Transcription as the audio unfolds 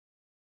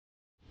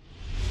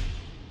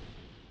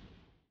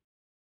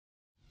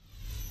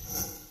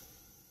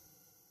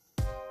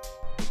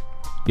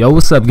Yo,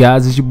 what's up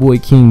guys, it's your boy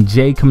King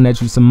J coming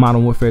at you with some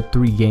Modern Warfare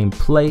 3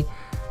 gameplay.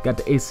 Got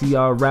the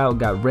ACR route,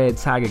 got red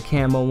tiger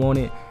camo on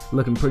it,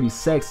 looking pretty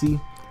sexy.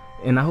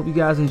 And I hope you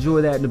guys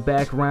enjoy that in the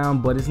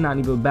background, but it's not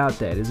even about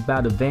that. It's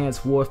about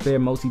Advanced Warfare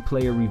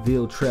multiplayer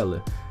reveal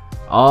trailer.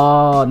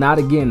 Oh, not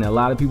again. A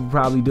lot of people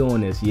probably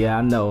doing this. Yeah,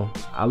 I know.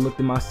 I looked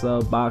in my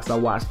sub box, I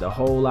watched a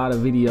whole lot of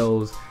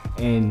videos,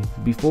 and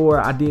before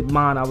I did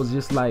mine, I was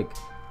just like,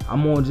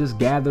 I'm gonna just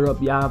gather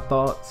up y'all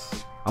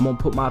thoughts. I'm gonna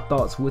put my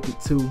thoughts with it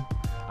too.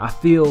 I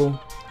feel,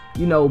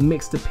 you know,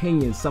 mixed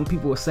opinions. Some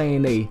people are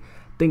saying they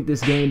think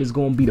this game is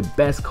gonna be the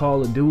best Call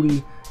of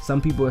Duty.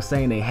 Some people are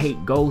saying they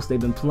hate Ghost. They've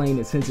been playing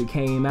it since it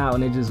came out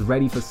and they're just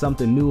ready for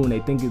something new and they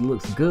think it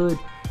looks good.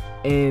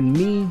 And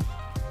me,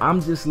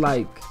 I'm just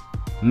like,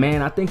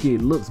 man, I think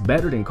it looks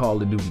better than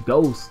Call of Duty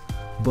Ghost,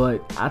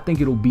 but I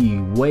think it'll be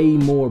way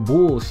more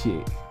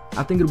bullshit.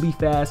 I think it'll be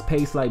fast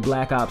paced like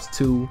Black Ops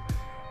 2.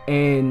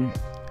 And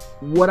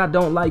what I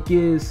don't like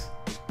is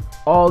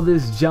all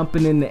this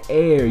jumping in the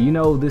air, you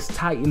know, this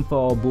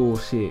Titanfall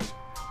bullshit.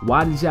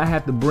 Why did y'all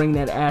have to bring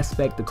that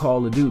aspect to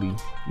Call of Duty?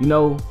 You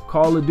know,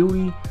 Call of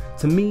Duty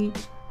to me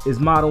is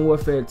Modern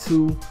Warfare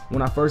 2.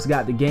 When I first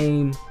got the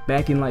game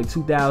back in like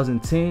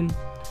 2010,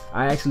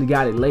 I actually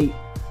got it late.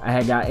 I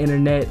had got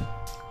internet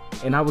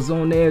and I was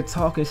on there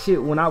talking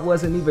shit when I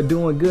wasn't even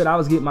doing good. I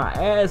was getting my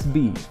ass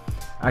beat.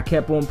 I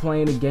kept on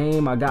playing the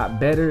game, I got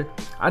better.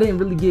 I didn't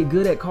really get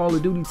good at Call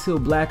of Duty till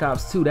Black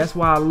Ops 2. That's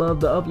why I love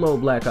to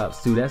upload Black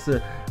Ops 2. That's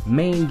the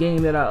main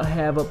game that I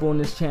have up on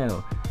this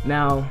channel.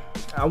 Now,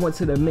 I went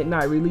to the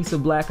midnight release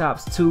of Black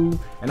Ops 2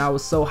 and I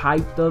was so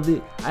hyped of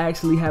it. I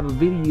actually have a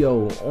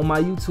video on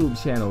my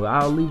YouTube channel.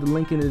 I'll leave the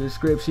link in the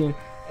description.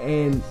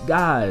 And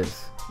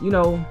guys, you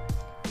know,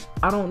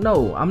 I don't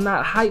know. I'm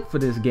not hyped for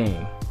this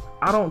game.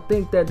 I don't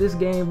think that this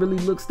game really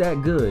looks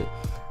that good.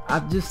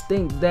 I just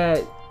think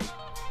that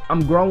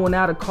I'm growing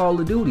out of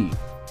Call of Duty.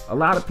 A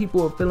lot of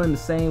people are feeling the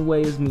same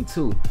way as me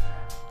too.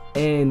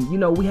 And you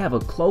know, we have a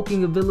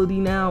cloaking ability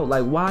now.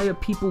 Like, why are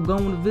people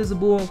going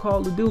invisible on Call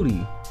of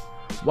Duty?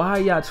 Why are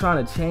y'all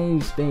trying to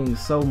change things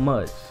so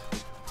much?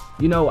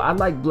 You know, I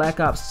like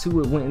Black Ops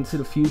 2, it went into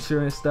the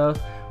future and stuff,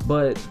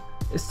 but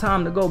it's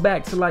time to go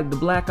back to like the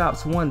Black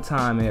Ops 1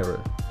 time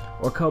era,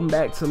 or come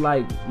back to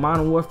like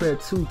Modern Warfare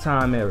 2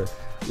 time era.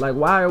 Like,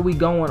 why are we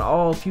going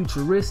all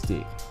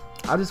futuristic?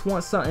 I just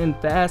want something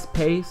fast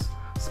paced,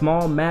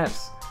 small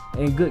maps,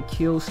 and good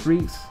kill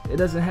streaks. It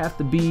doesn't have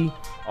to be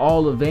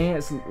all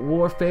Advanced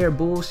Warfare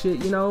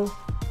bullshit, you know.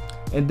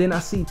 And then I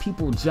see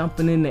people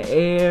jumping in the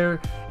air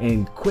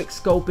and quick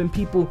scoping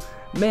people.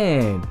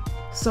 Man,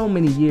 so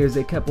many years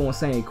they kept on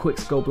saying quick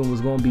scoping was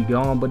gonna be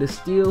gone, but it's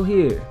still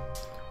here.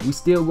 We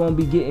still gonna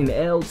be getting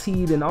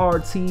LT'd and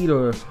RT'd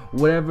or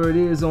whatever it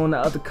is on the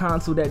other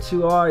console that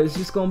you are. It's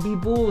just gonna be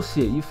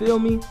bullshit, you feel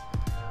me?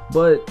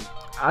 But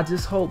I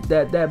just hope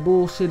that that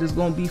bullshit is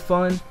gonna be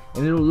fun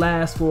and it'll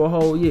last for a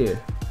whole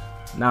year.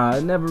 Nah,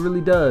 it never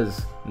really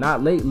does.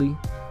 Not lately.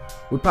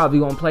 We're probably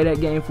gonna play that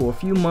game for a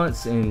few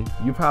months and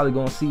you're probably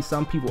gonna see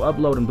some people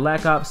uploading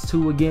Black Ops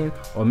 2 again,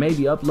 or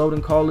maybe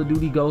uploading Call of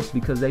Duty Ghost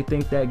because they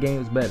think that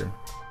game is better.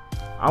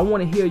 I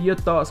want to hear your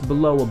thoughts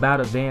below about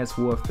Advanced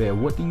Warfare.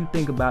 What do you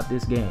think about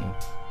this game?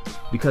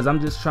 Because I'm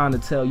just trying to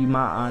tell you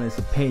my honest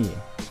opinion.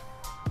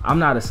 I'm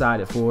not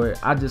excited for it.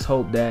 I just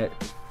hope that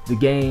the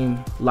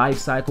game life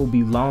cycle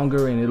be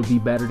longer and it'll be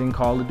better than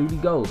Call of Duty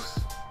Ghost.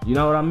 You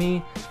know what I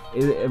mean?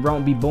 It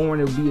won't be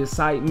boring, it'll be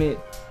excitement.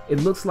 It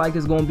looks like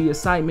it's gonna be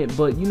excitement,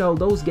 but you know,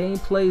 those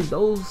gameplays,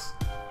 those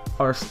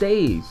are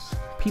staged.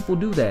 People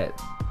do that.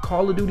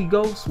 Call of Duty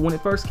Ghost, when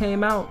it first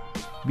came out,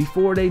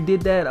 before they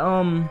did that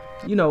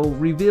you know,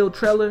 reveal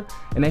trailer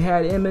and they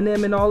had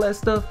Eminem and all that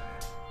stuff,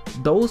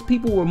 those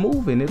people were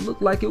moving. It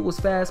looked like it was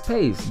fast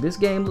paced. This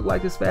game looked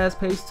like it's fast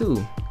paced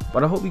too.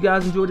 But I hope you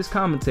guys enjoyed this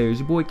commentary.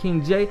 It's your boy King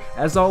J.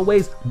 As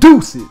always,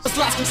 deuces.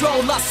 Lost control,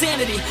 lost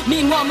sanity.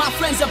 Meanwhile, my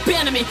friends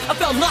abandoned me. I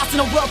felt lost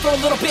in the world for a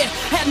little bit.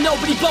 Had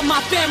nobody but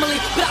my family.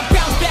 But I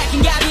bounced back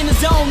and got in the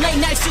zone. Late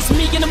nights, just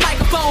me and the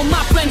microphone.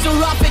 My friends were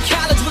off at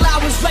college while I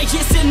was right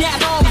here sitting at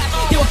home.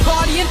 They were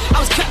partying,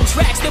 I was cutting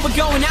tracks. They were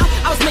going out,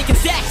 I was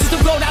making stacks. It's the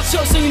road out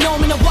show, so you know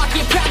I'm in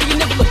Milwaukee. I'm proud of you,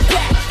 never look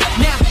back.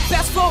 Now,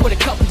 fast forward a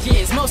couple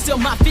years, most of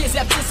my fears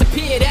have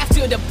disappeared.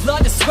 After the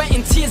blood, the sweat,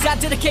 and tears, I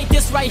dedicate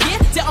this right here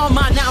to all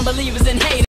my non-believers and haters.